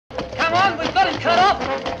Come on, we've got him cut off.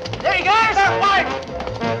 There he goes. That way.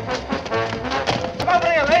 Come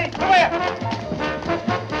over here, Lee. Come here.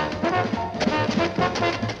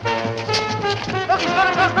 Look, he's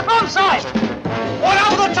got across the bomb side. One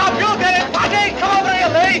over the top, you'll get it, buddy. Come over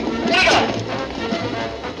here, Lee.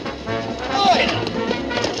 Oi!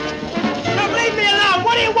 Now leave me alone.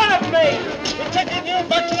 What do you want of me? We're taking you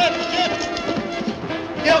back to that ship.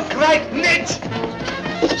 You great nit.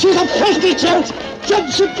 She's a prostitute!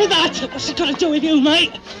 Jump ship for that! What's it got to do with you,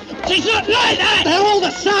 mate? She's not like that! They're all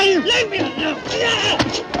the same! Leave me alone!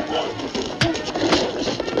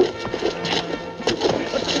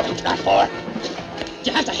 What's that for?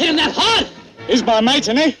 You have to hit him that hard! He's my mate,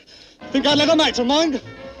 isn't he? Think I'd let a mate of mine?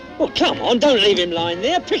 Well, come on, don't leave him lying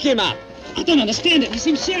there. Pick him up. I don't understand it. He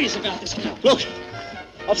seems serious about this now. Look,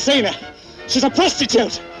 I've seen her. She's a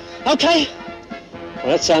prostitute, okay? Well,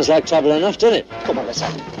 that sounds like trouble enough, doesn't it? Come on, let's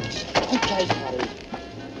have it. Okay, Harry.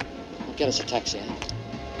 Get us a taxi, eh?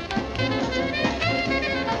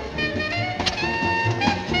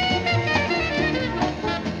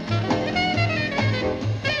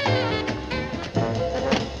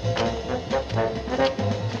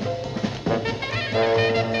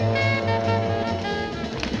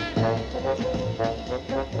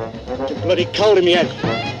 Get bloody cold in the head.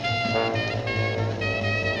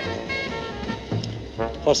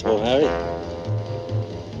 Possible, Harry.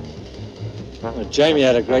 Well, Jamie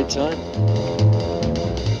had a great time.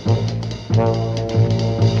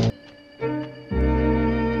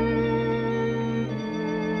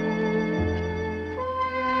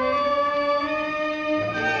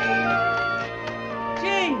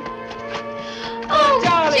 Jean! Oh,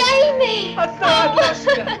 darling. Jamie! I thought I'd lost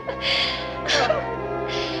you.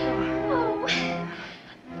 Oh,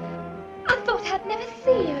 I thought I'd never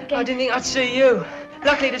see you again. I didn't think I'd see you.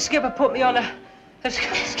 Luckily, the skipper put me on a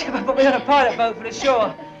pilot boat for the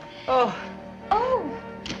shore. Oh. Oh.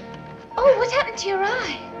 Oh, what happened to your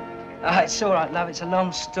eye? It's all right, love. It's a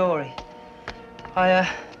long story. I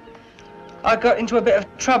got into a bit of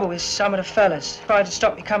trouble with some of the fellas. Tried to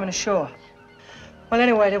stop me coming ashore. Well,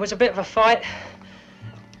 anyway, there was a bit of a fight.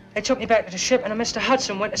 They took me back to the ship, and Mr.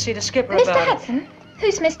 Hudson went to see the skipper Mr. about it. Hudson?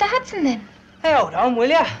 Who's Mr. Hudson, then? Hey, hold on, will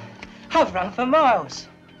ya? I've run for miles.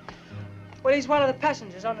 Well, he's one of the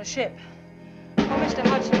passengers on the ship. Well, Mr.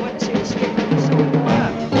 Hudson went to see the skipper.